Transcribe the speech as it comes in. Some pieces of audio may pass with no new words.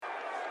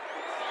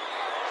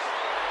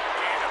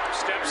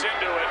Steps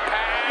into it.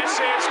 Pass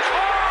is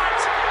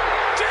caught.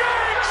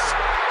 Diggs!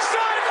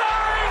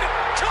 Sideline!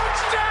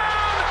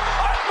 Touchdown!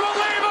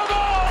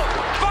 Unbelievable!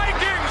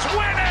 Vikings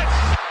win it!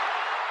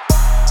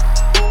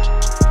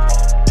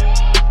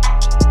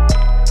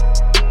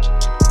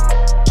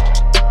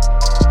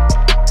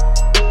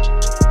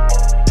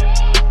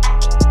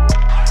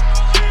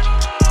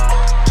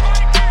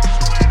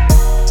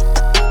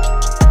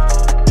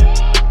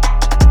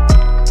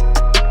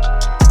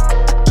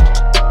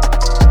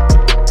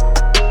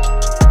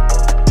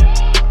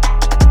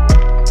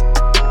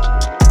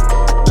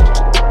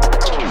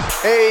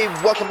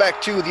 Welcome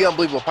back to the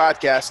Unbelievable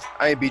Podcast.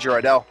 I am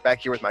BJ Rydell, back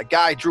here with my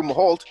guy, Drew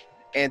Mahold.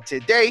 And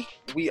today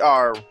we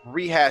are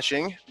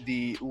rehashing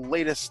the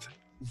latest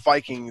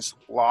Vikings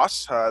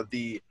loss,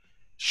 the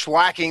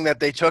shellacking that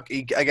they took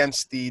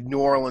against the New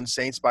Orleans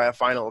Saints by a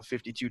final of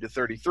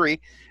 52-33.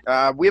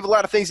 We have a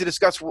lot of things to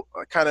discuss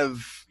kind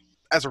of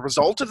as a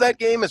result of that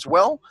game as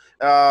well.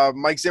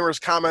 Mike Zimmer's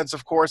comments,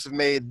 of course, have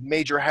made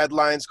major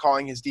headlines,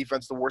 calling his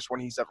defense the worst one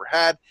he's ever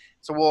had.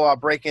 So we'll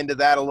break into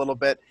that a little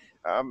bit.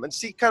 And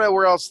see kind of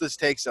where else this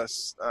takes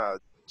us.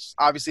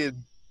 Obviously,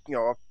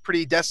 a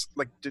pretty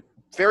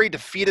very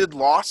defeated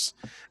loss.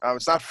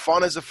 It's not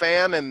fun as a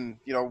fan, and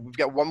we've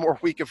got one more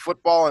week of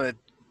football, and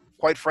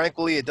quite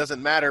frankly, it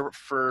doesn't matter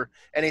for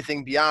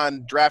anything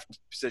beyond draft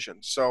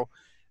positions. So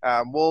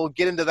we'll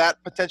get into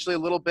that potentially a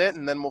little bit,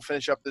 and then we'll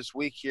finish up this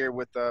week here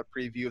with a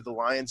preview of the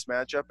Lions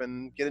matchup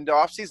and get into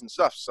off-season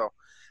stuff. So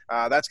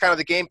that's kind of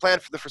the game plan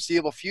for the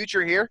foreseeable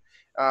future here.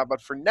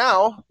 But for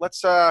now,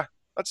 let's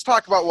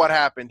talk about what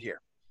happened here.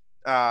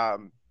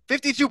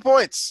 52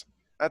 points.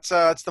 That's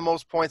the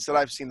most points that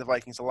I've seen the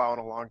Vikings allow in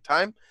a long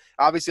time.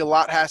 Obviously, a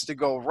lot has to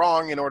go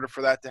wrong in order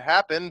for that to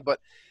happen. But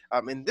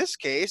in this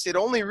case, it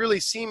only really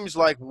seems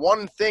like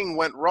one thing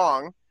went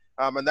wrong,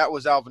 and that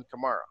was Alvin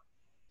Kamara.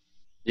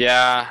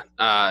 Yeah,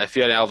 if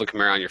you had Alvin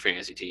Kamara on your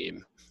fantasy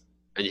team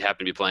and you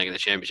happen to be playing in the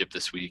championship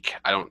this week,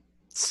 I don't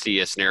see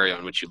a scenario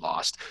in which you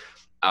lost.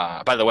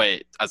 By the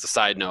way, as a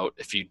side note,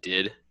 if you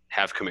did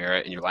have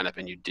Kamara in your lineup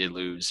and you did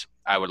lose,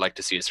 I would like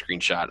to see a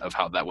screenshot of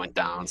how that went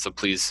down. So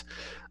please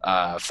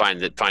find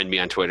me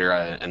on Twitter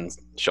and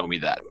show me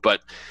that.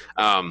 But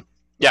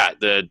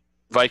the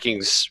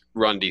Vikings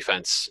run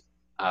defense,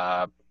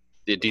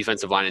 the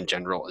defensive line in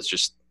general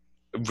it's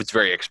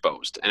very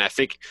exposed. And I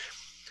think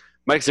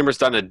Mike Zimmer's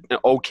done an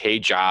okay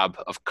job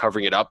of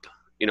covering it up,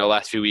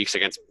 last few weeks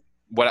against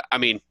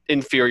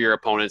inferior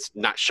opponents,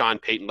 not Sean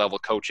Payton level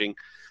coaching,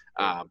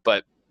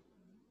 but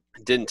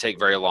it didn't take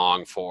very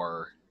long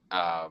for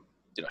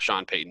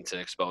Sean Payton to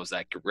expose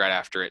that right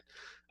after it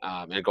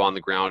and go on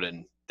the ground,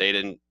 and they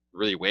didn't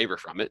really waver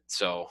from it.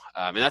 So,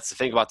 and that's the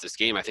thing about this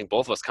game. I think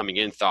both of us coming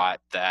in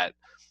thought that,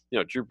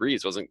 Drew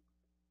Brees wasn't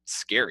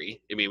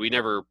scary. I mean, we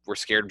never were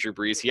scared of Drew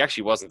Brees. He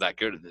actually wasn't that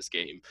good in this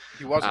game.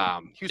 He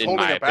wasn't. He was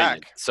holding it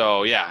back.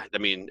 So, yeah, I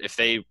mean, if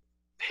they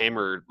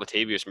hammered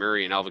Latavius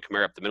Murray and Alvin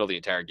Kamara up the middle of the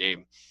entire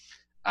game,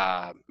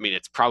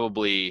 it's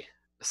probably –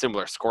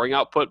 similar scoring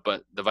output,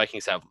 but the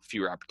Vikings have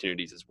fewer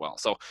opportunities as well.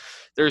 So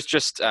there's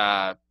just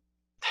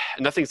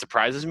nothing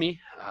surprises me.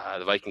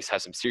 The Vikings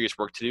have some serious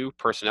work to do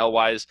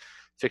personnel-wise,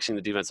 fixing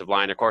the defensive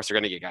line. Of course, they're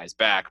going to get guys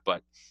back,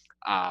 but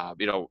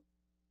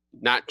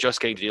not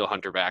just getting Danielle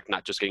Hunter back,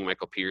 not just getting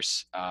Michael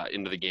Pierce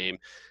into the game,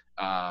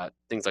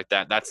 things like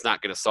that. That's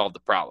not going to solve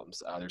the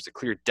problems. There's a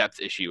clear depth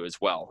issue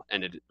as well,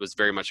 and it was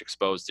very much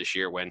exposed this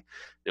year when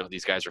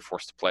these guys are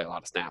forced to play a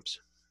lot of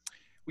snaps.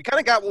 We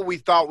kind of got what we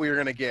thought we were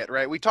going to get,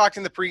 right? We talked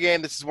in the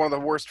pregame, this is one of the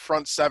worst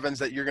front sevens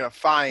that you're going to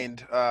find,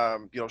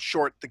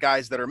 short the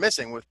guys that are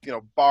missing with,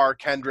 Barr,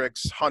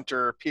 Kendricks,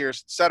 Hunter,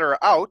 Pierce, et cetera,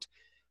 out.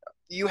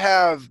 You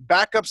have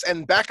backups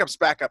and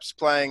backups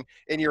playing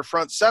in your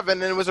front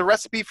seven, and it was a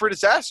recipe for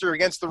disaster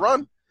against the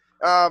run.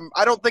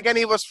 I don't think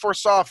any of us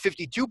foresaw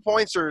 52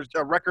 points or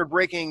a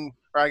record-breaking,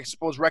 or I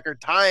suppose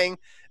record-tying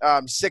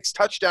 6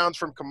 touchdowns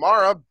from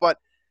Kamara, but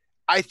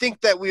I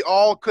think that we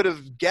all could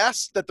have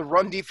guessed that the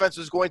run defense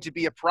was going to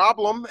be a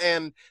problem,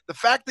 and the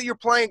fact that you're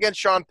playing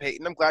against Sean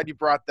Payton, I'm glad you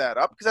brought that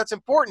up because that's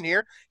important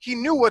here. He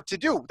knew what to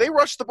do. They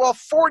rushed the ball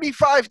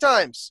 45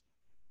 times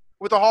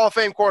with a Hall of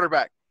Fame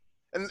quarterback.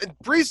 And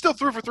Brees still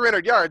threw for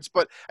 300 yards,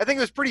 but I think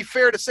it was pretty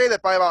fair to say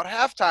that by about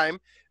halftime,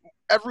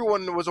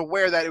 everyone was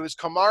aware that it was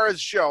Kamara's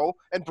show,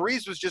 and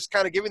Brees was just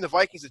kind of giving the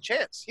Vikings a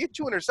chance. He had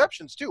 2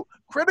 interceptions, too,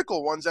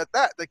 critical ones at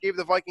that gave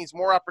the Vikings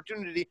more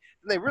opportunity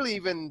than they really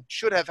even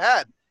should have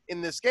had in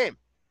this game.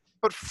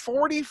 But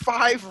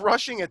 45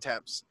 rushing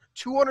attempts,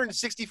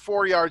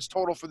 264 yards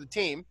total for the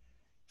team,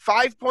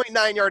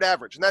 5.9 yard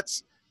average. And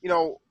that's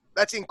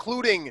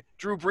including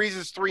Drew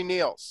Brees' 3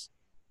 kneels.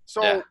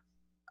 So yeah.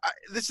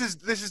 This is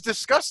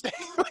disgusting.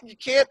 You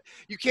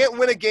can't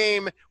win a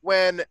game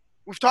when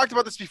we've talked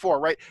about this before,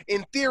 right?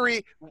 In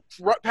theory,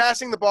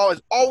 passing the ball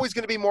is always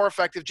going to be more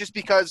effective just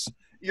because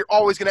you're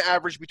always going to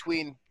average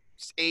between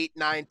 8,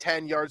 9,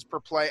 10 yards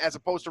per play, as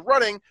opposed to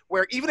running,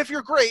 where even if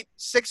you're great,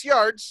 6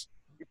 yards,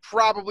 you're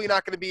probably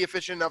not going to be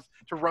efficient enough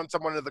to run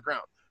someone into the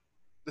ground.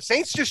 The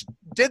Saints just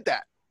did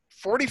that.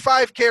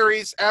 45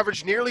 carries,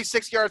 averaged nearly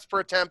 6 yards per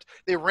attempt.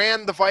 They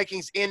ran the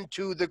Vikings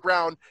into the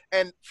ground.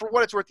 And for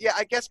what it's worth, yeah,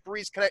 I guess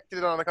Breeze connected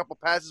it on a couple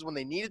passes when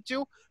they needed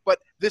to, but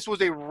this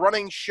was a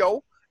running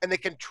show, and they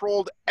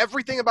controlled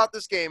everything about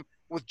this game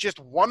with just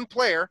one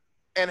player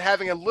and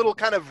having a little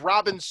kind of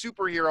Robin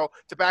superhero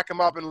to back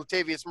him up in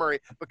Latavius Murray.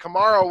 But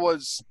Kamara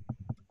was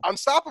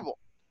unstoppable.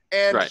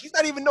 And Right. he's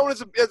not even known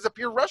as a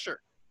pure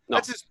rusher. No.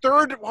 That's his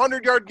third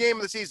 100-yard game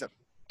of the season.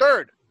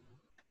 Third.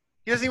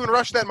 He doesn't even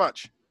rush that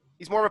much.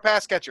 He's more of a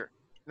pass catcher.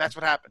 And that's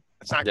what happened.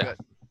 That's not good.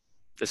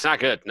 It's not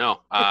good,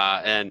 no.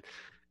 And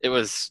it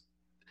was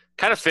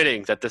kind of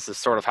fitting that this is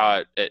sort of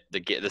how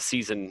the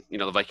season,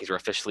 the Vikings were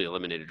officially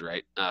eliminated,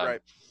 right?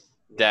 Right.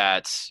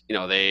 That,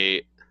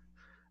 they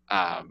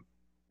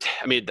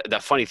the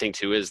funny thing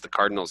too is the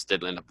Cardinals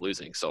did end up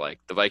losing. So like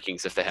the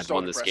Vikings, if they had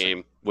won this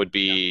game, would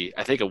be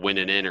I think a win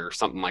and in or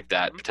something like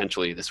that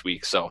potentially this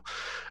week. So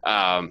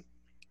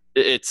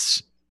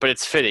it's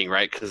fitting,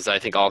 right? Because I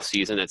think all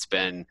season it's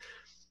been,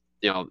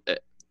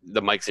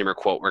 the Mike Zimmer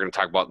quote. We're going to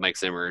talk about Mike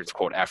Zimmer's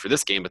quote after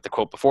this game, but the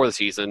quote before the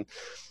season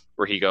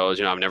where he goes,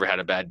 I've never had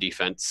a bad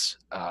defense,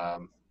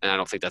 and I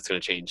don't think that's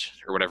going to change,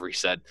 or whatever he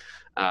said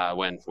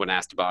when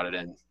asked about it.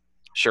 And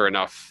sure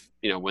enough,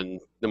 when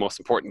the most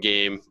important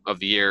game of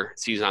the year,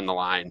 season on the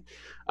line.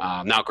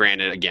 Now,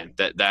 granted, again,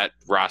 that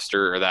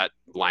roster or that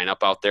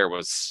lineup out there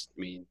was,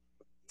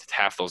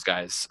 half those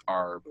guys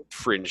are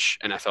fringe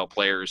NFL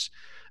players,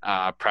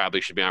 probably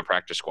should be on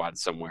practice squad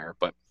somewhere,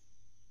 but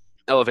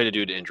elevated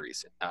due to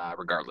injuries,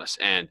 regardless.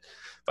 And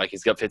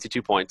Vikings got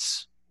 52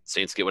 points.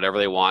 Saints get whatever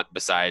they want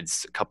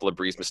besides a couple of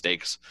Breeze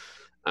mistakes.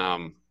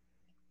 You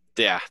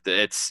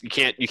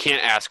can't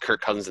ask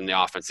Kirk Cousins in the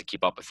offense to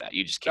keep up with that.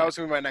 You just can't. That was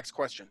going to be my next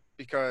question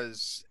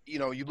because,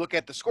 you look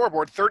at the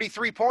scoreboard,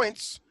 33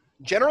 points,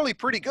 generally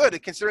pretty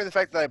good considering the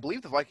fact that I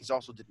believe the Vikings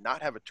also did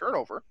not have a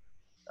turnover.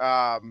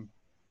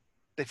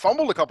 They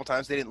fumbled a couple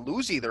times. They didn't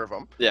lose either of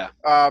them. Yeah.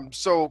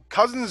 So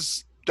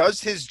Cousins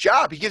does his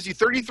job. He gives you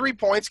 33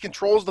 points,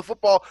 controls the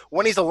football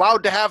when he's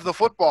allowed to have the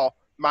football,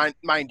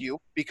 mind you,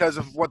 because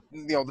of what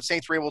the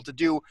Saints were able to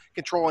do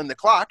controlling the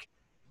clock.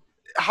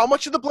 How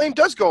much of the blame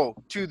does go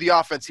to the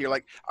offense here?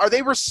 Like, are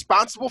they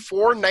responsible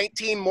for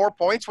 19 more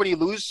points when you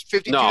lose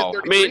 52 to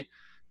 33?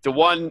 The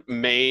one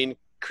main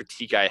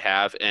critique I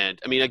have, and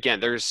again,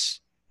 there's,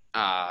 they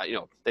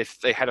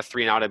had a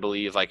 3-and-out, I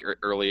believe, like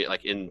early,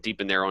 like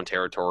deep in their own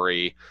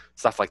territory,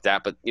 stuff like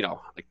that. But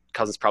like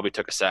Cousins probably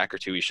took a sack or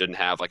two he shouldn't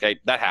have. Like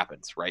that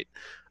happens, right?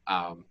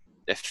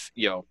 If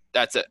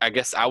I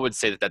guess I would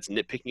say that's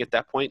nitpicking at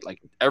that point. Like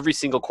every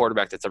single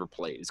quarterback that's ever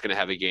played is going to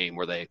have a game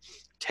where they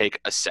take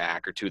a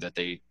sack or two that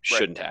they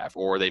shouldn't have,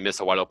 or they miss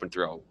a wide open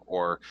throw,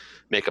 or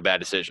make a bad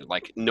decision.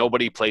 Like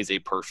nobody plays a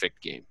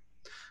perfect game.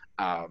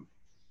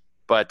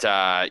 But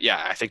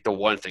I think the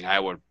one thing I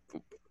would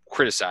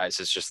criticize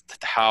is just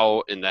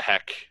how in the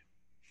heck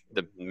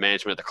the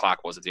management of the clock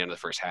was at the end of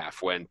the first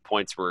half when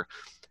points were,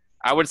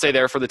 I would say,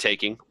 there for the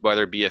taking,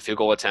 whether it be a field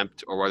goal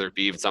attempt or whether it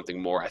be even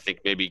something more. I think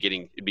maybe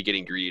getting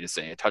greedy to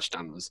say a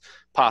touchdown was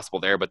possible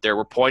there, but there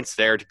were points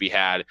there to be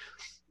had,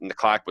 and the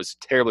clock was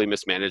terribly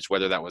mismanaged,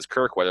 whether that was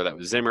Kirk, whether that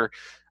was Zimmer.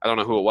 I don't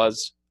know who it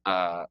was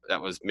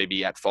that was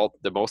maybe at fault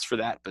the most for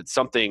that, but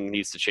something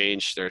needs to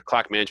change. Their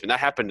clock management, that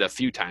happened a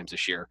few times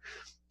this year,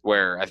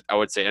 where I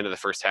would say end of the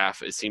first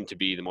half, it seemed to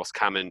be the most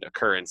common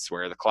occurrence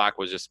where the clock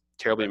was just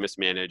terribly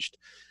mismanaged.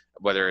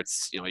 Whether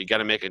it's, you got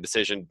to make a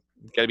decision,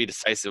 got to be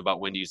decisive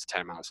about when to use the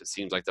timeouts. It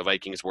seems like the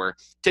Vikings were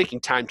taking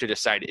time to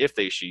decide if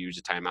they should use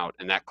a timeout,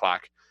 and that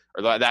clock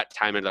or that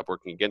time ended up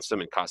working against them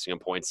and costing them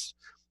points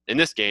in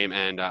this game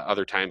and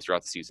other times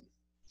throughout the season.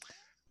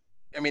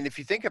 If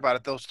you think about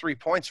it, those 3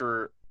 points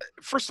are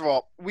 – first of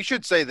all, we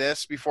should say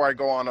this before I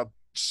go on a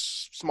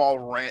small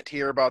rant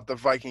here about the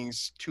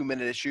Vikings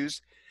 2-minute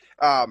issues.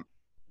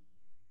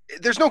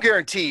 There's no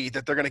guarantee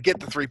that they're going to get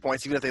the 3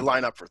 points even if they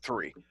line up for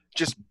 3.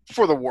 Just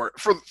for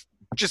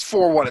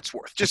what it's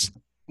worth. Just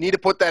need to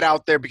put that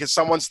out there because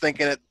someone's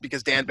thinking it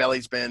because Dan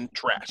Bailey's been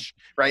trash,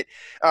 right?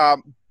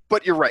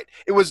 But you're right.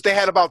 They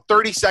had about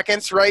 30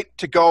 seconds, right,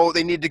 to go.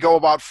 They needed to go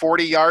about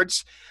 40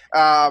 yards.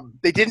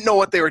 They didn't know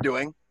what they were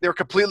doing. They were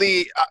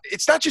completely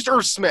it's not just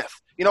Irv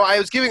Smith. I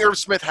was giving Irv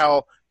Smith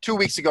hell 2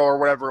 weeks ago or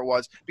whatever it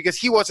was because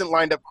he wasn't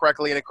lined up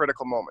correctly in a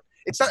critical moment.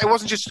 It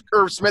wasn't just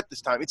Irv Smith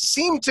this time. It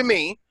seemed to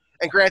me,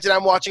 and granted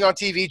I'm watching on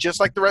TV just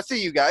like the rest of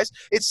you guys,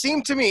 it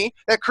seemed to me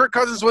that Kirk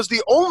Cousins was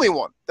the only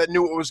one that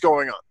knew what was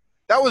going on.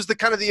 That was the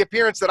kind of the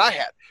appearance that I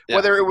had. Yeah.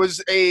 Whether it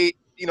was a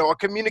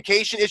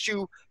communication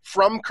issue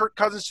from Kirk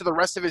Cousins to the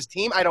rest of his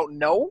team, I don't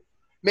know.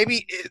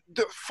 Maybe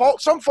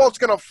some fault's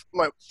going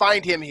to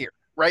find him here,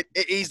 right?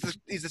 He's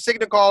the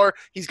signal caller.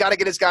 He's got to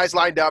get his guys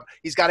lined up.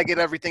 He's got to get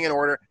everything in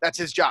order. That's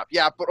his job.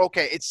 Yeah, but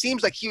okay, it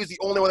seems like he was the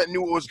only one that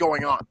knew what was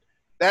going on.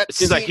 It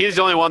seems like he's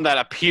the only one that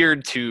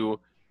appeared to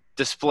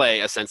display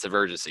a sense of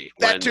urgency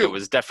when it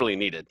was definitely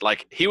needed.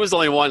 Like he was the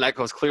only one that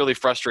was clearly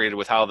frustrated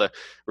with how the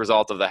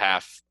result of the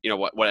half,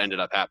 what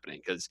ended up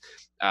happening. Because,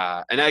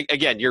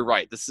 again, you're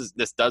right. This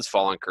does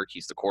fall on Kirk.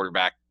 He's the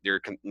quarterback. You're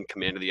in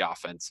command of the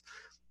offense.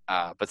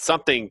 But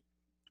something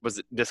was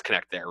a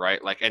disconnect there,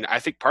 right? Like, and I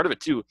think part of it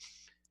too, I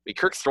mean,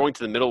 Kirk's throwing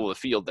to the middle of the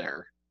field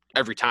there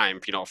every time,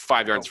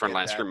 5 yards front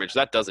line of scrimmage.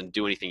 That doesn't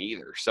do anything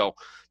either. So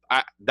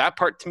that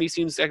part to me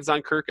seems like it's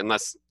on Kirk,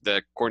 unless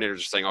the coordinators are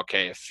saying,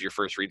 okay, if your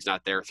first read's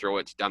not there, throw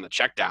it down the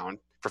check down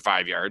for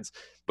 5 yards,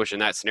 which in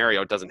that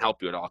scenario doesn't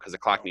help you at all because the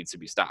clock needs to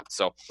be stopped.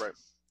 So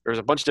there's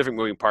a bunch of different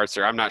moving parts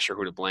there. I'm not sure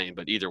who to blame,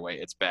 but either way,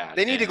 it's bad.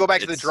 They need to go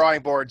back to the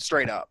drawing board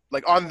straight up.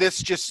 Like on this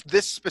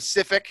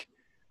specific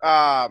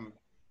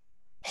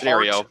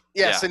scenario.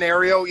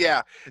 Scenario.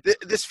 Yeah.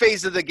 This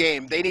phase of the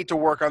game, they need to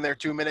work on their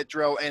 2-minute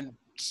drill and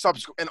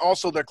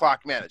also their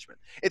clock management.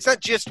 It's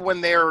not just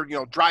when they're,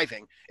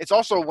 driving. It's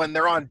also when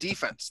they're on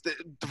defense. The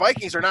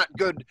Vikings are not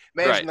good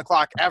managing the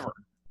clock ever.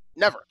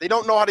 Never. They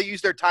don't know how to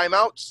use their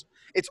timeouts.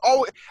 It's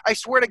always, I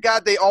swear to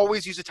God, they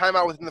always use a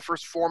timeout within the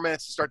first 4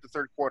 minutes to start the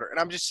third quarter. And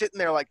I'm just sitting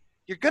there like,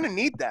 you're going to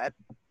need that.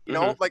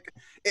 Like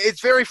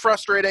it's very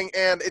frustrating,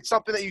 and it's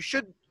something that you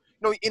should,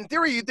 in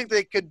theory, you'd think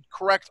they could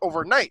correct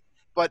overnight,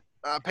 but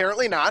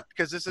apparently not,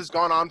 because this has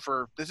gone on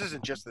this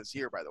isn't just this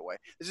year, by the way.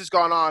 This has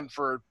gone on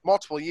for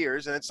multiple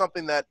years, and it's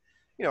something that,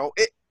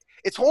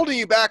 it's holding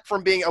you back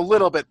from being a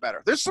little bit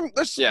better. There's some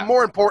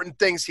more important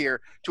things here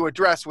to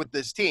address with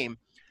this team.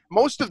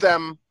 Most of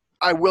them,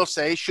 I will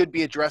say, should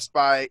be addressed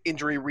by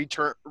injury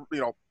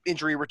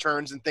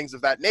returns and things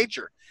of that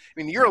nature. I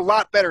mean, you're a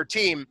lot better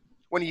team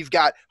when you've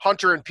got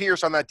Hunter and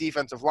Pierce on that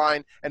defensive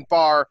line and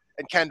Barr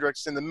and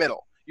Kendricks in the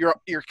middle.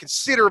 You're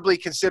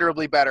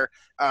considerably better.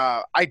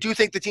 I do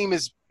think the team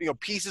is,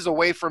 pieces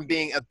away from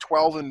being a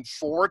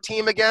 12-4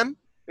 team again,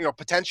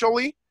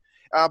 potentially.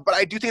 But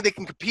I do think they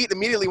can compete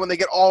immediately when they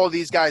get all of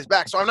these guys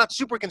back. So I'm not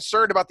super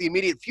concerned about the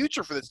immediate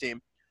future for this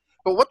team.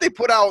 But what they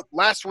put out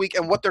last week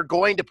and what they're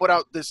going to put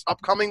out this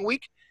upcoming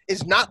week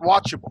is not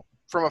watchable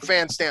from a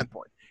fan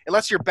standpoint.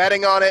 Unless you're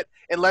betting on it,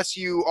 unless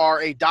you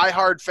are a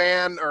diehard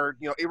fan or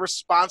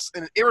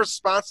an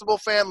irresponsible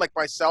fan like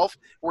myself,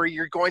 where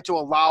you're going to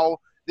allow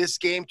this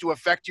game to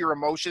affect your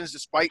emotions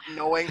despite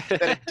knowing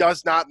that it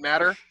does not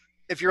matter.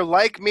 If you're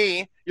like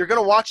me, you're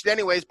going to watch it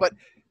anyways, but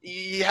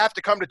you have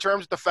to come to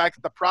terms with the fact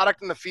that the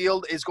product in the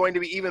field is going to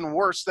be even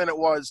worse than it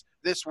was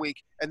this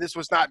week, and this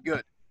was not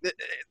good.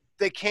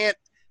 They can't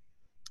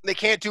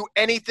do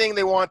anything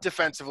they want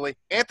defensively.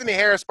 Anthony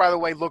Harris, by the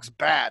way, looks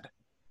bad.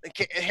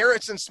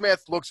 Harrison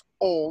Smith looks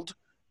old.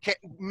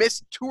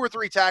 Missed 2 or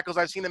 3 tackles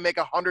I've seen him make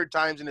 100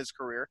 times in his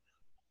career.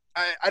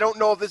 I don't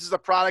know if this is a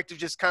product of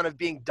just kind of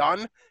being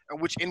done,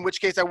 in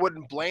which case I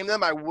wouldn't blame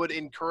them. I would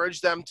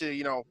encourage them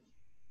to,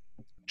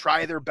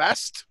 try their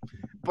best.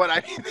 But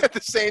I mean, at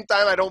the same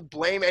time, I don't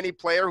blame any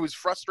player who's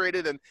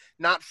frustrated and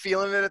not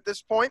feeling it at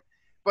this point.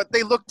 But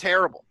they look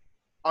terrible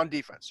on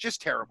defense,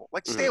 just terrible.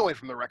 Like, stay away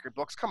from the record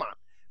books. Come on.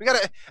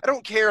 I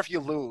don't care if you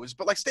lose,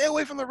 but stay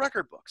away from the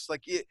record books.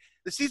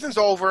 The season's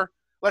over.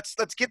 Let's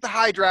get the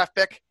high draft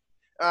pick.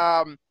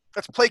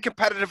 Let's play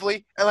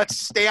competitively, and let's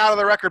stay out of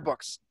the record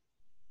books.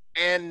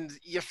 And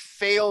you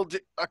failed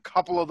a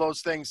couple of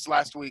those things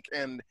last week,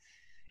 and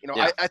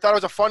I thought it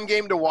was a fun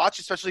game to watch,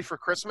 especially for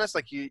Christmas.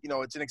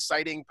 It's an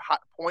exciting,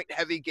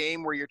 point-heavy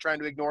game where you're trying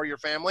to ignore your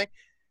family.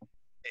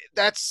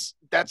 That's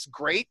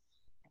great,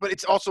 but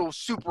it's also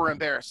super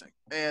embarrassing,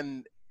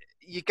 and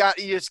you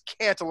just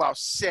can't allow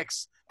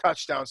 6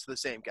 touchdowns to the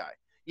same guy.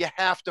 You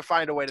have to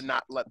find a way to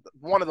not let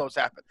one of those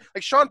happen.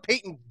 Like Sean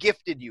Payton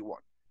gifted you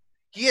one.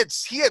 He had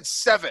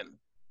 7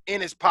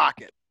 in his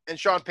pocket, and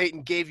Sean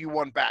Payton gave you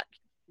one back.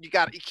 You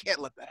can't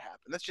let that happen.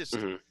 That's just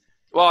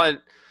Well,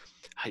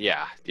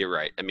 yeah, you're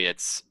right. I mean,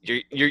 it's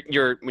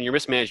you're when you're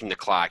mismanaging the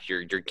clock,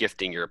 you're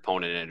gifting your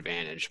opponent an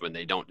advantage when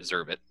they don't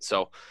deserve it.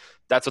 So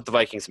that's what the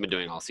Vikings have been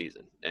doing all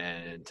season.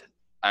 And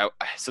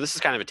so this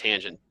is kind of a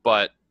tangent,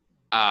 but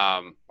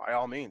by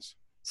all means.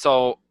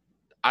 So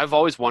I've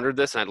always wondered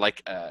this, and I'd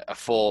like a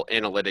full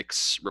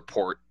analytics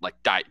report,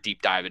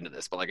 deep dive into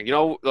this. But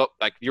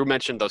like you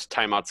mentioned, those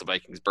timeouts the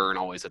Vikings burn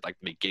always at the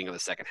beginning of the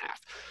second half.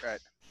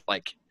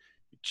 Right.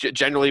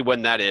 Generally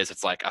when that is,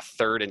 it's like a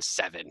 3rd and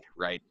 7,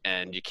 right?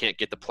 And you can't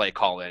get the play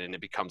call in, and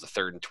it becomes a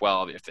 3rd and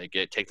 12 if they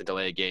take the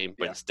delay game,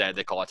 but instead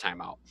they call a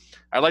timeout.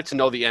 I'd like to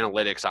know the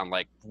analytics on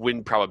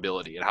win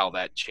probability and how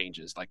that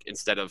changes.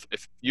 Instead of,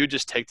 if you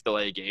just take the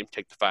delay game,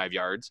 take the 5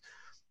 yards,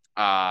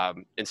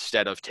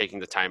 instead of taking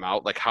the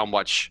timeout, how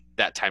much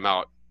that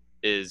timeout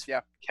is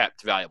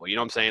kept valuable. You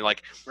know what I'm saying?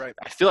 Right.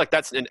 I feel like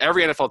that's, and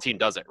every NFL team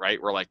does it,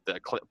 right? Where the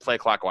play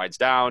clock winds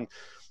down,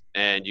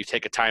 and you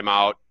take a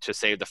timeout to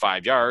save the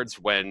 5 yards,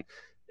 when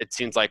it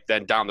seems like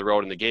then down the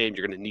road in the game,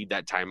 you're going to need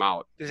that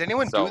timeout. Does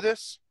anyone do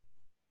this?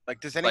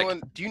 Does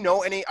anyone, do you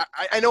know any,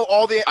 I know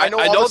all the, I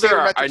know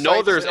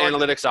there's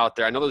analytics out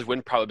there. I know there's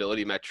win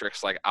probability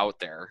metrics out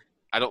there.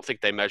 I don't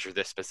think they measure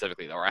this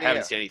specifically though, or I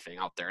haven't seen anything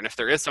out there. And if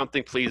there is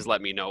something, please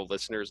let me know,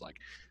 listeners.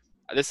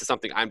 This is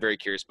something I'm very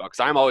curious about, because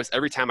I'm always,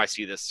 every time I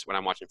see this when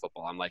I'm watching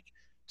football, I'm like,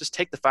 just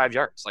take the 5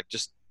 yards.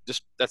 Just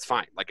that's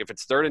fine. If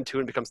it's 3rd and 2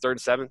 and becomes 3rd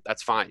and 7,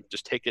 that's fine.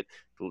 Just take it,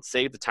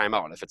 save the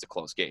timeout if it's a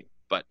close game.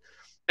 But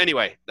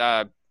anyway,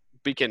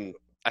 we can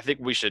I think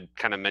we should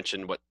kind of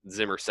mention what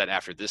Zimmer said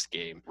after this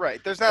game.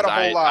 Right. There's not a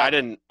whole lot.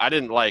 I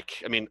didn't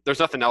like. I mean, there's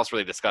nothing else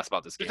really to discuss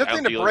about this game. There's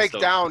nothing to break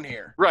down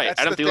here. Right.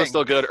 That's Adam Thielen's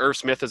still good. Irv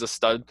Smith is a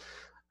stud.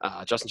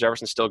 Justin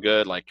Jefferson's still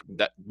good. Like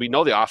that, we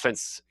know the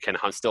offense can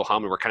still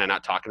hum, and we're kind of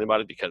not talking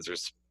about it because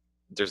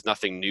there's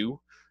nothing new.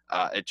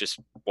 It just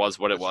was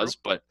what it was.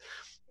 But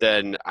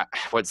then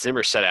what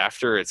Zimmer said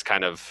after, it's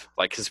kind of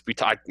like, because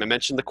I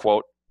mentioned the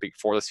quote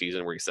before the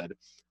season where he said,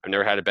 "I've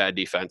never had a bad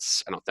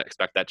defense. I don't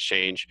expect that to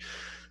change."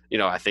 You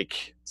know, I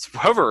think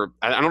whoever,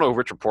 I don't know,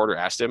 Rich Reporter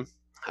asked him.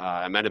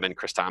 It might have been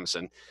Chris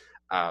Thompson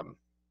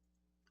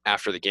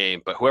after the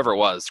game, but whoever it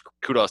was,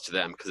 kudos to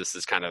them, because this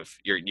is kind of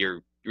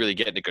you're really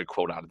getting a good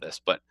quote out of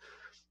this. But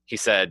he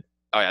said,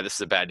 "Oh yeah, this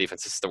is a bad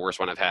defense. This is the worst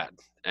one I've had."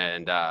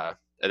 And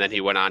then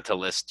he went on to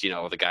list, you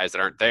know, the guys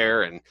that aren't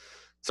there. And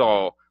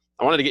so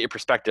I wanted to get your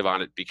perspective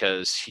on it,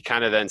 because he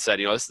kind of then said,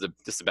 you know, this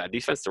is a bad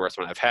defense, the worst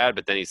one I've had.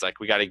 But then he's like,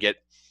 we got to get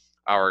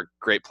our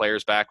great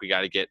players back. We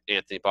got to get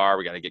Anthony Barr.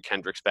 We got to get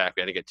Kendricks back.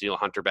 We got to get Danielle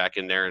Hunter back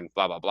in there, and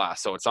blah, blah, blah.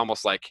 So it's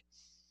almost like,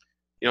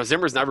 you know,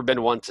 Zimmer's never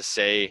been one to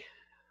say,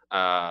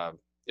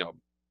 you know,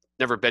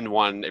 never been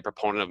a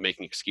proponent of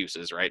making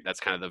excuses, right? That's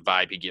kind of the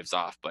vibe he gives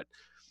off. But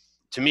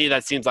to me,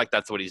 that seems like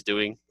that's what he's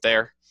doing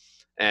there.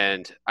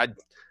 And I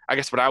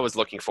guess what I was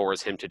looking for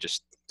is him to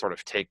just sort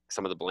of take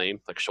some of the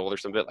blame, like shoulder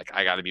some of it. Like,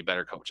 I got to be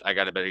better coach. I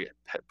got to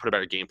put a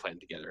better game plan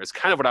together. It's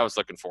kind of what I was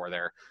looking for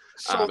there.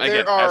 So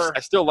again, I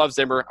still love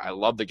Zimmer. I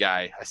love the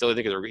guy. I still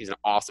think he's an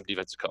awesome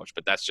defensive coach,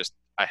 but that's just,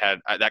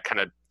 that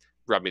kind of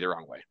rubbed me the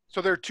wrong way.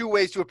 So there are two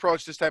ways to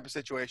approach this type of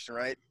situation,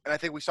 right? And I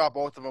think we saw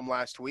both of them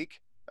last week.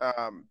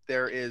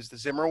 There is the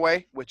Zimmer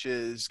way, which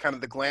is kind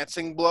of the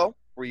glancing blow,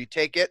 where you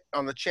take it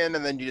on the chin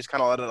and then you just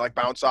kind of let it like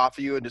bounce off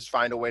of you and just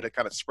find a way to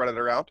kind of spread it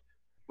around,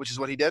 which is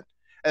what he did.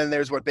 And then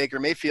there's what Baker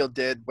Mayfield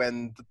did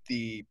when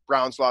the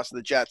Browns lost to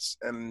the Jets.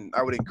 And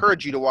I would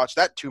encourage you to watch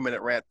that 2-minute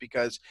rant,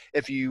 because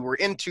if you were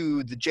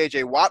into the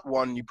J.J. Watt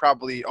one, you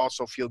probably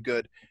also feel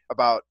good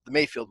about the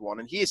Mayfield one.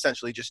 And he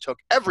essentially just took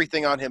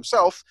everything on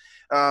himself.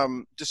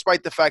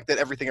 Despite the fact that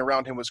everything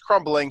around him was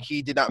crumbling,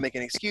 he did not make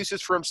any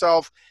excuses for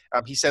himself.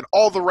 He said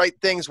all the right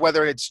things,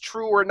 whether it's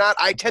true or not.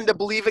 I tend to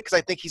believe it because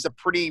I think he's a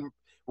pretty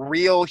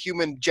real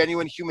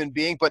genuine human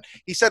being, but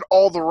he said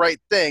all the right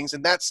things.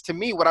 And that's, to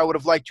me, what I would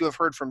have liked to have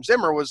heard from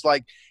Zimmer was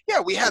like,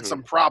 yeah, we had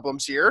some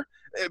problems here.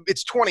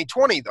 It's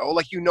 2020 though.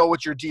 Like, you know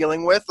what you're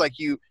dealing with. Like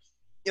you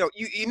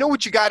know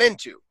what you got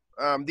into.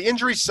 The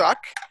injuries suck,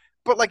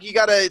 but like, you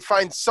got to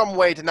find some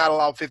way to not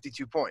allow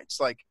 52 points.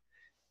 Like,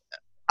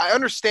 I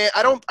understand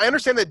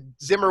that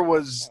Zimmer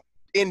was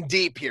in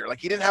deep here. Like,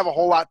 he didn't have a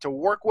whole lot to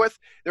work with.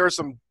 There are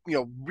some, you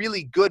know,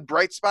 really good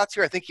bright spots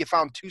here. I think he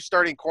found 2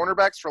 starting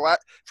cornerbacks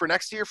for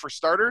next year for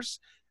starters.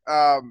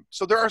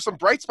 So there are some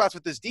bright spots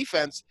with this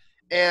defense.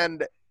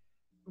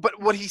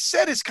 But what he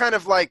said is kind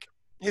of like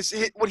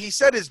what he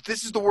said is,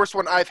 this is the worst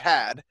one I've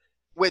had,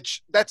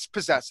 which that's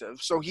possessive.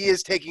 So he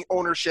is taking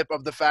ownership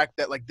of the fact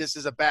that like, this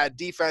is a bad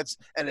defense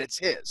and it's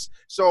his.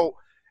 So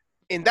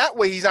in that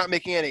way, he's not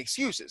making any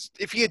excuses.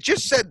 If he had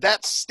just said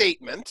that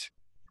statement,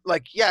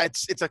 like, yeah,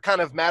 it's a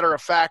kind of matter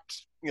of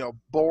fact, you know,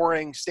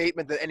 boring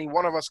statement that any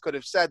one of us could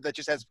have said that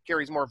just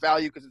carries more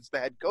value because it's the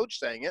head coach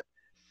saying it.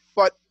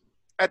 But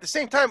at the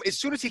same time, as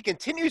soon as he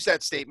continues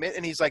that statement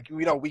and he's like, you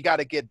know, we got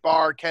to get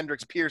Barr,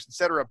 Kendricks, Pierce, et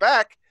cetera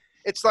back,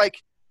 it's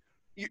like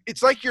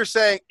you're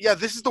saying, yeah,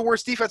 this is the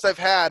worst defense I've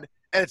had,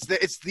 and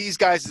it's these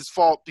guys'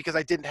 fault because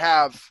I didn't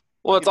have.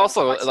 Well, it's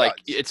also like,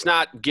 it's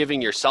not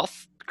giving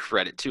yourself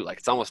credit too.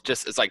 Like,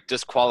 it's like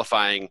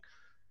disqualifying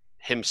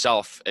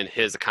himself and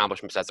his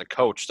accomplishments as a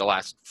coach the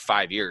last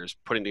 5 years,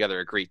 putting together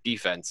a great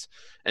defense,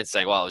 and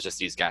saying, well, it was just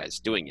these guys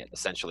doing it,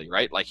 essentially,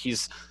 right? Like,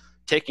 he's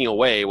taking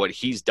away what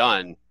he's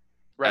done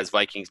as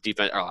Vikings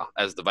defense,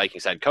 as the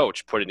Vikings head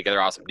coach, putting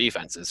together awesome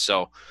defenses.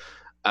 So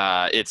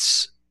I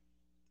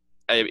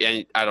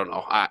don't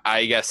know.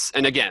 I guess,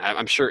 and again,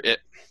 I'm sure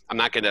I'm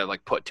not going to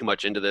like put too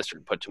much into this or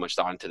put too much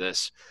thought into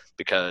this,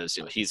 because,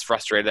 you know, he's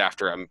frustrated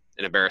after an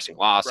embarrassing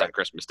loss on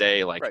Christmas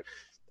Day. Like,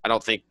 I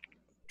don't think,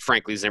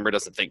 frankly, Zimmer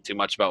doesn't think too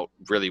much about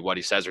really what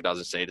he says or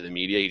doesn't say to the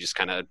media. He just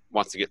kind of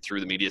wants to get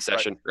through the media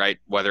session, right?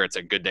 Whether it's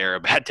a good day or a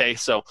bad day.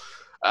 So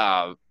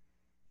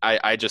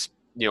I just,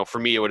 you know, for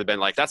me, it would have been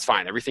like, that's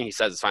fine. Everything he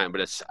says is fine.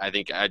 But I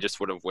think I just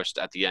would have wished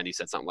at the end he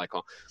said something like,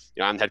 well,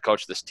 you know, I'm the head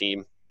coach of this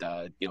team.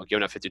 You know,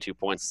 giving up 52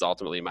 points is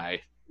ultimately my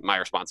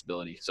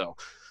responsibility. So,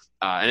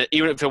 and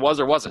even if it was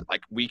or wasn't,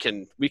 like, we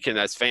can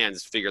as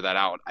fans figure that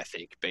out, I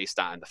think, based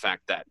on the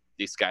fact that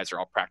these guys are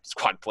all practice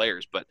squad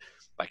players, but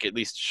like, at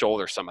least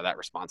shoulder some of that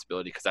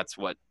responsibility, because that's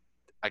what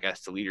I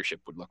guess the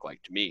leadership would look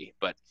like to me.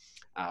 But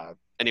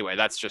anyway,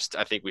 that's just,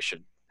 I think we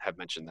should have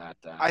mentioned that.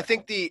 I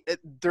think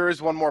there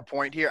is one more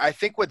point here. I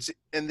think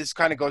and this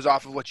kind of goes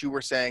off of what you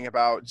were saying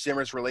about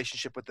Zimmer's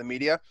relationship with the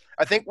media.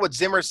 I think what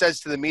Zimmer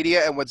says to the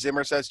media and what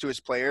Zimmer says to his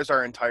players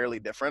are entirely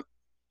different,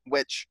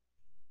 which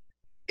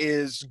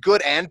is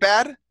good and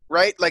bad,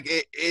 right? Like,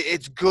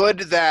 it's good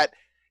that,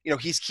 you know,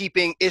 he's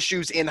keeping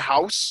issues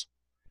in-house.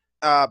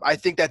 I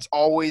think that's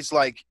always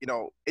like,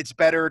 it's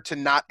better to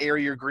not air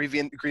your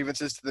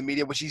grievances to the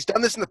media, which he's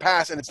done this in the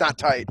past, and it's not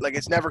tight. Like,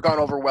 it's never gone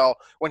over well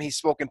when he's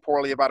spoken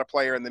poorly about a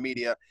player in the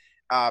media.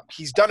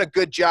 He's done a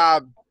good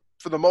job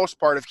for the most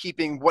part of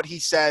keeping what he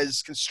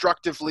says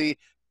constructively,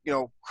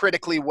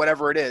 critically,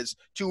 whatever it is,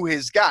 to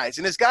his guys.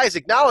 And his guys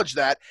acknowledge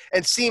that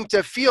and seem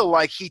to feel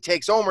like he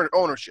takes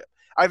ownership.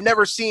 I've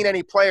never seen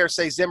any player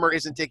say Zimmer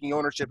isn't taking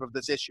ownership of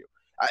this issue.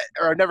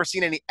 I've never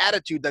seen any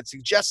attitude that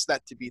suggests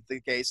that to be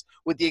the case,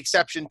 with the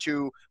exception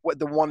to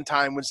the one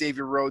time when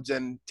Xavier Rhodes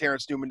and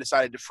Terrence Newman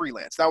decided to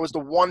freelance. That was the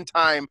one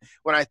time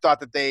when I thought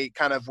that they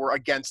kind of were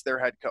against their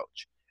head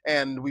coach.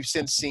 And we've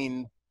since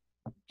seen,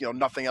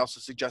 nothing else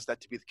to suggest that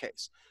to be the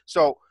case.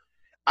 So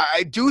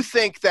I do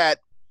think that,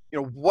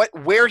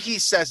 where he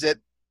says it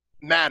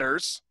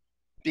matters,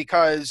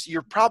 because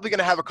you're probably going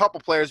to have a couple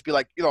players be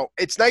like,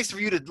 it's nice for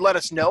you to let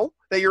us know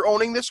that you're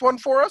owning this one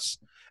for us.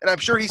 And I'm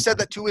sure he said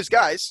that to his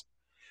guys.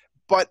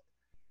 But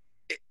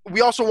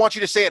we also want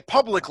you to say it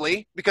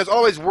publicly, because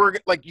always we're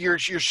like, you're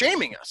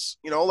shaming us,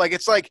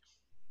 it's like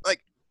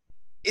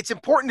it's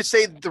important to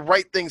say the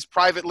right things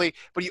privately,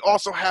 but you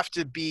also have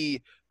to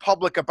be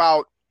public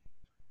about,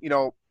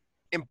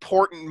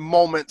 important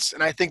moments.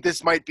 And I think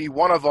this might be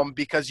one of them,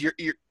 because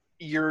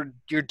you're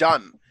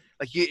done.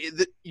 Like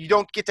you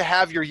don't get to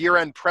have your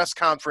year-end press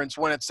conference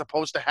when it's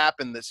supposed to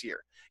happen this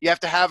year. You have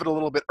to have it a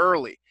little bit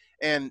early.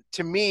 And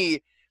to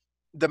me,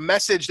 the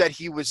message that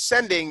he was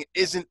sending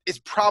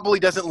probably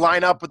doesn't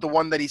line up with the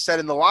one that he said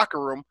in the locker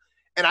room.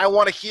 And I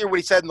want to hear what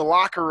he said in the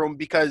locker room,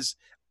 because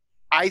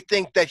I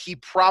think that he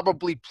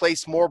probably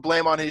placed more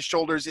blame on his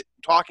shoulders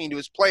talking to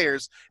his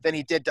players than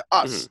he did to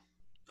us.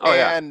 Mm-hmm. Oh,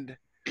 and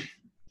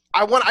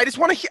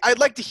I'd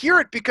like to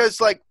hear it,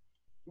 because like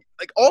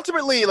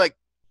ultimately, like,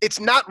 it's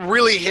not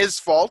really his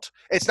fault.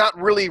 It's not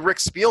really Rick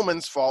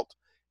Spielman's fault.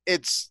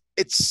 It's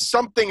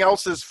something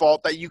else's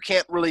fault that you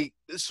can't really.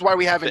 This is why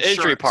we have insurance.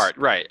 The injury part,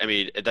 right? I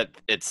mean,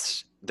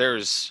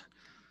 there's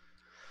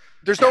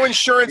no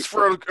insurance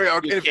for a very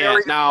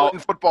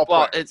important football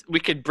player. Well, we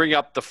could bring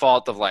up the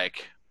fault of,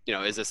 like,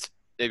 is this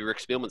maybe Rick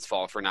Spielman's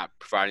fault for not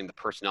providing the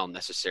personnel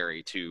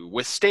necessary to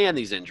withstand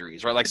these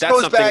injuries, right? Like,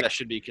 that's something that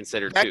should be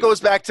considered. That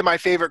goes back to my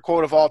favorite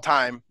quote of all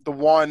time. The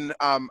one,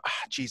 I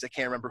can't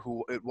remember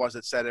who it was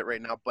that said it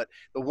right now, but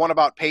the one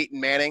about Peyton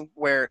Manning,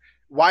 where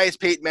why is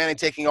Peyton Manning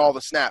taking all the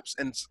snaps?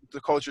 And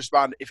the coach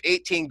responded, if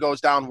 18 goes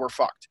down, we're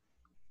fucked.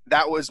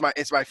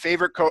 It's my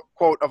favorite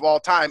quote of all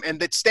time.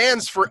 And it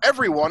stands for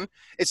everyone,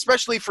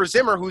 especially for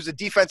Zimmer, who's a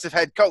defensive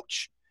head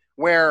coach,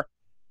 where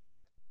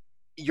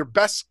your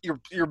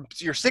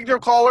signal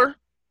caller,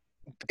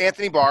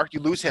 Anthony Barr,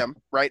 you lose him,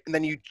 right? And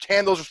then you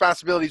hand those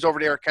responsibilities over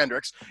to Eric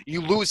Kendricks.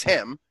 You lose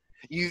him.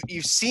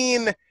 You've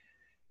seen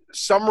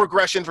some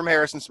regression from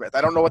Harrison Smith.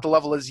 I don't know what the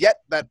level is yet.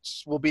 That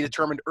will be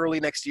determined early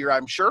next year,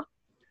 I'm sure.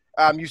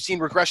 You've seen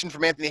regression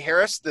from Anthony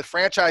Harris. The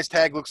franchise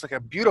tag looks like a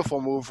beautiful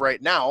move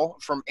right now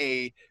from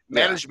a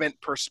management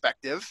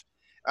perspective.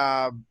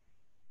 To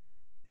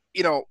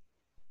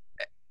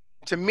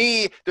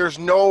me, there's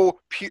no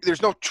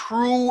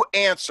true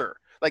answer.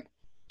 Like,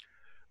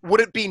 would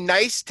it be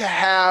nice to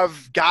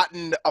have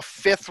gotten a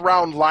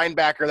fifth-round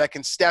linebacker that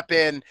can step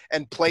in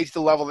and play to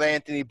the level that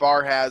Anthony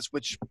Barr has,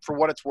 which, for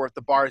what it's worth,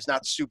 the bar is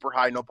not super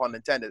high, no pun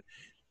intended.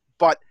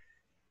 But,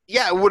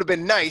 yeah, it would have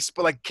been nice.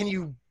 But, like, can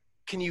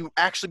you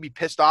actually be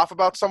pissed off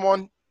about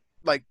someone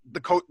like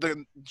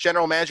the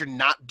general manager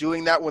not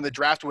doing that when the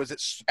draft was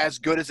as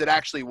good as it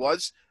actually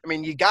was? I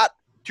mean, you got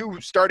two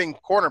starting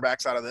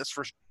cornerbacks out of this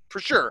for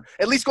sure.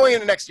 At least going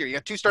into next year, you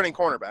got two starting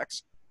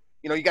cornerbacks.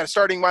 You got a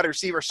starting wide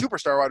receiver,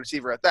 superstar wide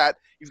receiver at that.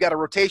 You've got a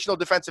rotational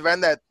defensive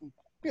end that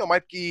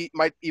might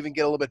even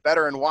get a little bit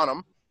better and want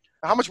him.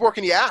 How much more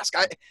can you ask?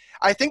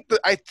 I think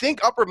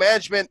upper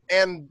management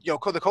and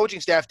the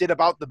coaching staff did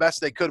about the best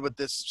they could with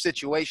this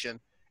situation.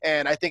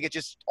 And I think it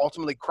just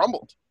ultimately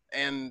crumbled.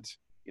 And,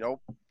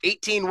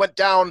 18 went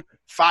down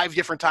 5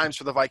 different times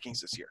for the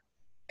Vikings this year.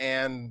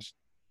 And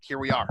here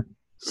we are,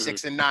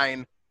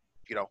 6-9,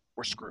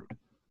 we're screwed.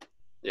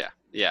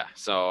 Yeah.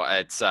 So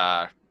it's,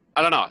 I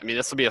don't know. I mean,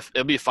 it'll be a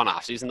fun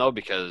offseason, though,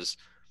 because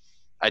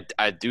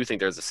I do think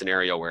there's a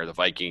scenario where the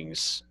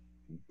Vikings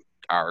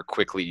are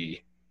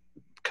quickly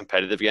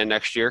competitive again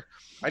next year.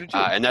 I do too.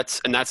 And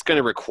that's going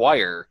to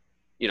require,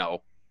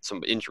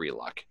 some injury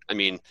luck. I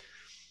mean,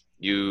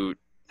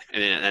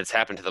 and it's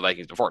happened to the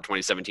Vikings before.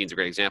 2017 is a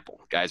great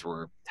example. Guys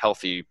were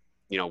healthy,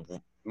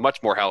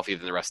 much more healthy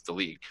than the rest of the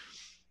league.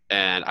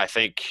 And I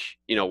think,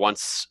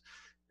 once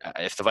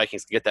if the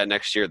Vikings get that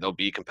next year, they'll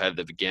be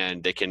competitive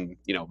again. They can,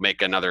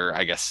 make another,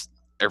 I guess,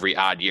 every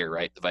odd year,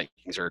 right? The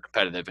Vikings are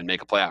competitive and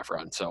make a playoff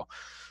run. So,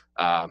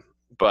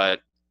 but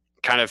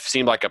kind of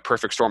seemed like a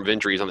perfect storm of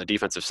injuries on the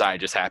defensive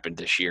side just happened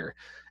this year.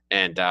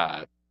 And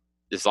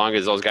as long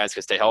as those guys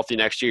can stay healthy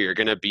next year, you're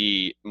going to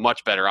be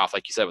much better off,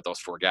 like you said, with those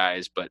 4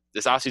 guys. But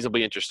this offseason will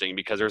be interesting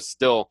because there's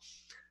still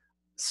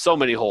so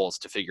many holes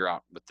to figure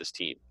out with this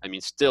team. I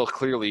mean, still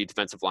clearly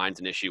defensive line's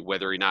an issue,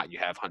 whether or not you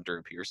have Hunter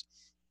and Pierce.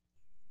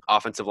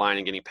 Offensive line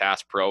and getting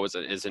past pro is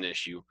an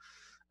issue.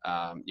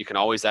 You can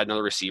always add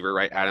another receiver,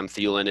 right? Adam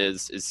Thielen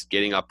is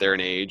getting up there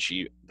in age.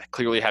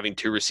 Clearly having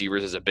two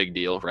receivers is a big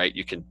deal, right?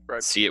 You can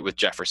see it with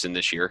Jefferson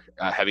this year.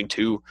 Having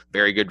two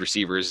very good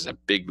receivers is a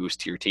big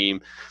boost to your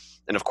team.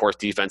 And of course,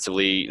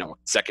 defensively,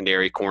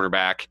 secondary,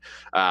 cornerback,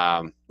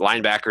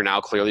 linebacker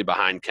now clearly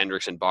behind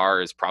Kendricks and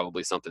Barr is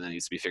probably something that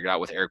needs to be figured out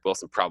with Eric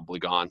Wilson probably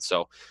gone.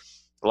 So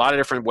a lot of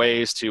different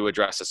ways to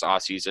address this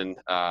offseason.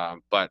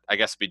 But I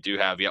guess we do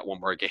have yet one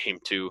more game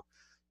to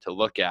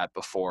look at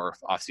before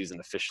offseason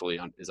officially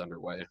is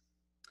underway.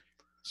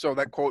 So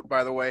that quote,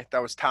 by the way,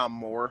 that was Tom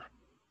Moore.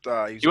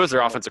 He was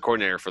their offensive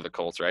coordinator for the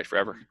Colts, right?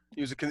 Forever.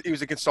 He was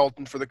a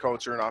consultant for the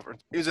Colts or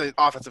he was an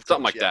offensive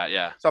something coach, like that,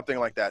 yeah. Something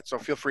like that. So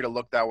feel free to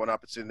look that one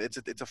up. It's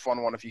a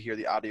fun one if you hear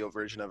the audio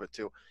version of it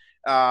too.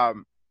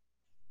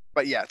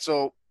 But yeah,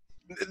 so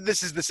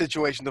this is the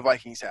situation the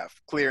Vikings have.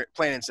 Clear,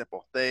 plain and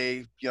simple.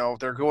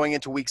 They're going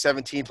into Week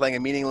 17 playing a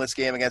meaningless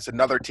game against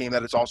another team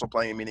that is also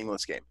playing a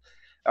meaningless game.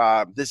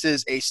 This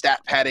is a stat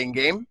padding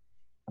game.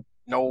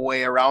 No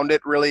way around it,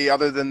 really,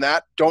 other than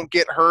that. Don't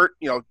get hurt.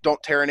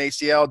 Don't tear an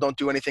ACL. Don't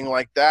do anything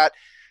like that.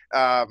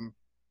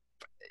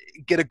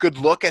 Get a good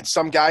look at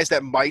some guys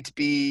that might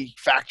be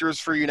factors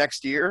for you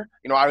next year.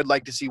 I would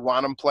like to see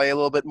Wanham play a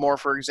little bit more,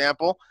 for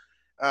example.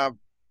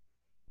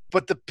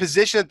 But the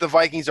position that the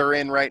Vikings are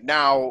in right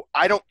now,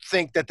 I don't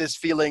think that this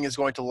feeling is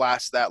going to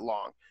last that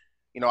long.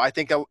 I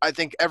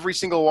think every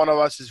single one of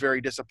us is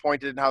very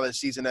disappointed in how this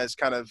season has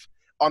kind of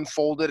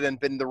unfolded and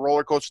been the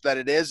roller coaster that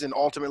it is. And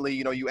ultimately,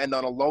 you end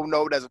on a low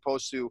note as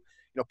opposed to,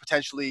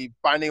 potentially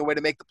finding a way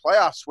to make the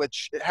playoffs,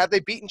 which had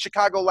they beaten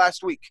Chicago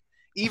last week,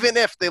 even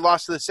if they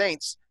lost to the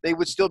Saints, they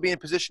would still be in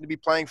position to be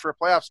playing for a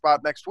playoff spot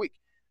next week.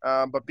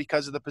 But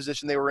because of the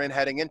position they were in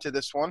heading into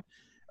this one,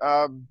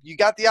 you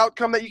got the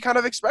outcome that you kind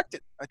of expected.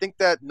 I think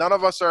that none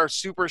of us are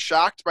super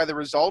shocked by the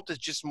result. It's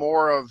just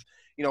more of,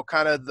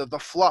 kind of the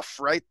fluff,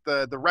 right?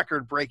 The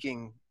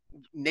record-breaking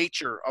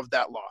nature of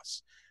that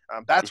loss.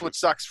 That's what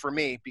sucks for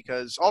me,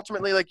 because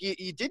ultimately, like,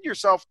 you did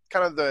yourself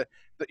kind of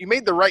you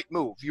made the right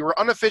move. You were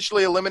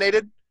unofficially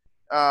eliminated.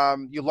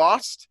 You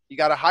lost. You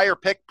got a higher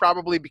pick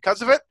probably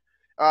because of it.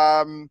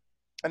 And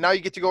now you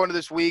get to go into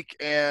this week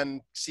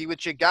and see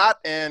what you got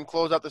and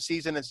close out the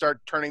season and start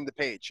turning the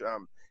page.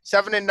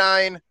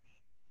 7-9,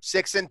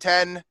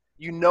 6-10.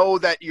 You know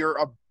that you're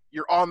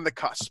on the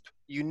cusp.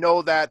 You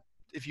know that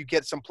if you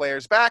get some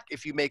players back,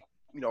 if you make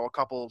a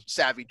couple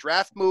savvy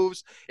draft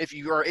moves, if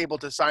you are able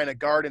to sign a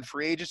guard in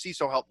free agency,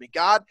 so help me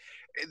God.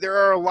 There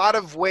are a lot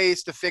of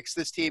ways to fix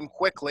this team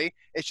quickly.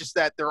 It's just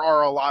that there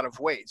are a lot of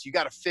ways. You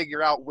got to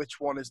figure out which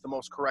one is the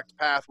most correct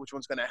path, which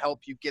one's going to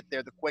help you get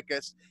there the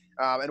quickest,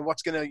 and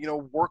what's going to,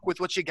 work with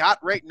what you got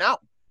right now.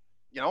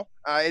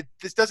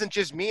 This doesn't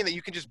just mean that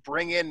you can just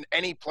bring in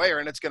any player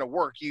and it's going to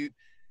work.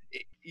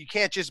 You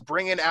can't just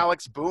bring in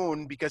Alex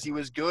Boone because he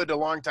was good a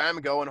long time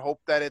ago and hope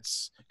that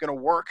it's going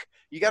to work.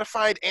 You got to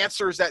find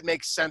answers that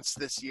make sense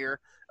this year.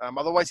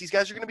 Otherwise, these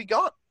guys are going to be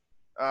gone.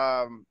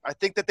 I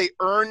think that they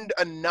earned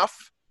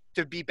enough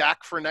to be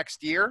back for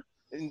next year.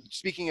 And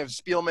speaking of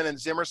Spielman and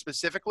Zimmer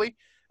specifically,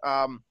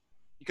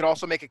 you could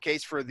also make a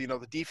case for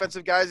the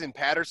defensive guys in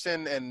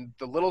Patterson and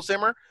the little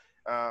Zimmer.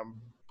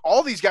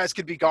 All these guys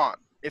could be gone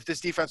if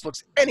this defense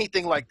looks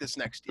anything like this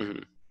next year.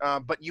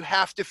 Mm-hmm. But you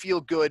have to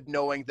feel good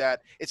knowing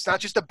that it's not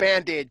just a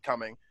Band-Aid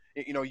coming.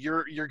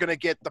 You're going to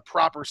get the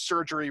proper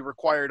surgery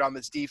required on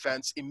this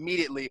defense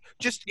immediately,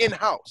 just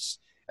in-house.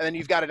 And then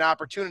you've got an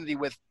opportunity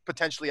with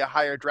potentially a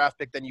higher draft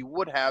pick than you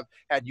would have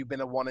had you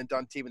been a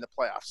one-and-done team in the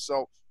playoffs.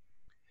 So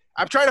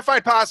I'm trying to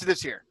find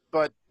positives here,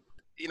 but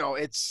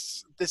it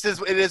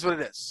is what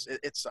it is.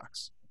 It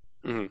sucks.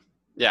 Mm-hmm.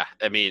 Yeah,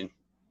 I mean,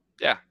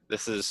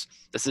 this is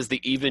the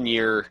even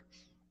year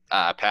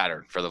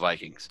pattern for the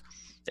Vikings.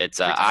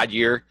 It's an odd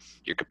year.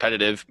 You're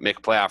competitive, make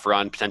a playoff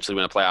run, potentially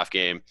win a playoff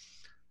game.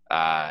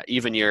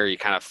 Even year, you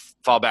kind of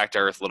fall back to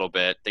earth a little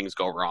bit. Things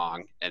go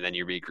wrong, and then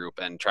you regroup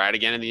and try it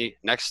again in the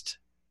next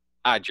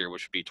odd year,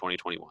 which would be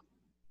 2021.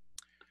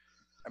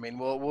 I mean,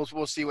 we'll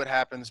see what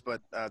happens,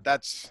 but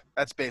that's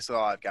basically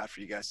all I've got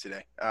for you guys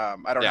today. I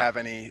don't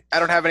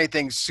have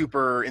anything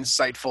super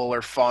insightful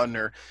or fun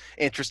or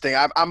interesting.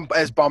 I'm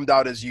as bummed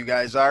out as you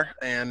guys are,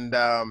 and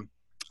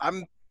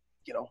I'm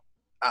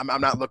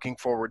not looking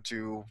forward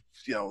to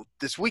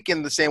this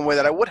weekend the same way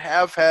that I would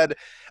have had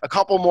a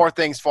couple more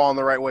things fall in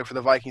the right way for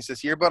the Vikings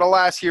this year. But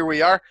alas, here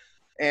we are,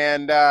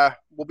 and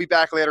we'll be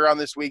back later on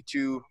this week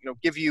to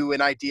give you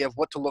an idea of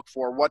what to look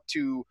for,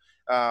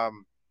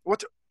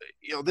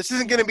 this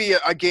isn't going to be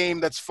a game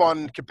that's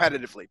fun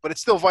competitively, but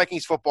it's still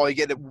Vikings football. You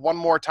get it one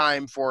more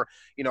time for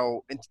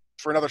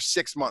another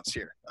 6 months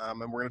here, and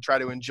we're going to try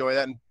to enjoy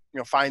that and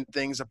find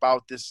things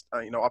about this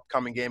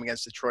upcoming game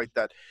against Detroit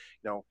that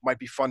might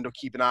be fun to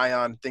keep an eye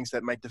on, things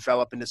that might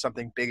develop into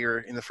something bigger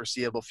in the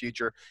foreseeable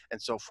future, and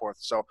so forth.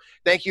 So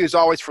thank you as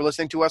always for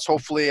listening to us.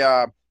 Hopefully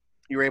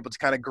you were able to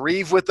kind of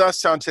grieve with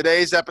us on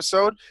today's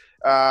episode,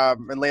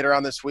 and later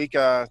on this week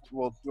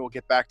we'll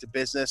get back to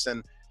business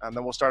and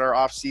Then we'll start our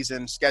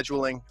off-season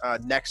scheduling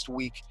next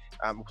week.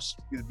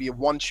 It'll be a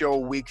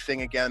one-show-a-week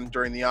thing again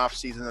during the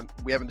off-season.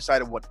 We haven't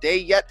decided what day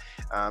yet,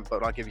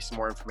 but I'll give you some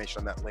more information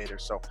on that later.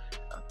 So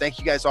thank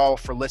you guys all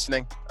for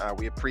listening.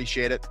 We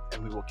appreciate it,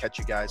 and we will catch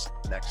you guys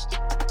next.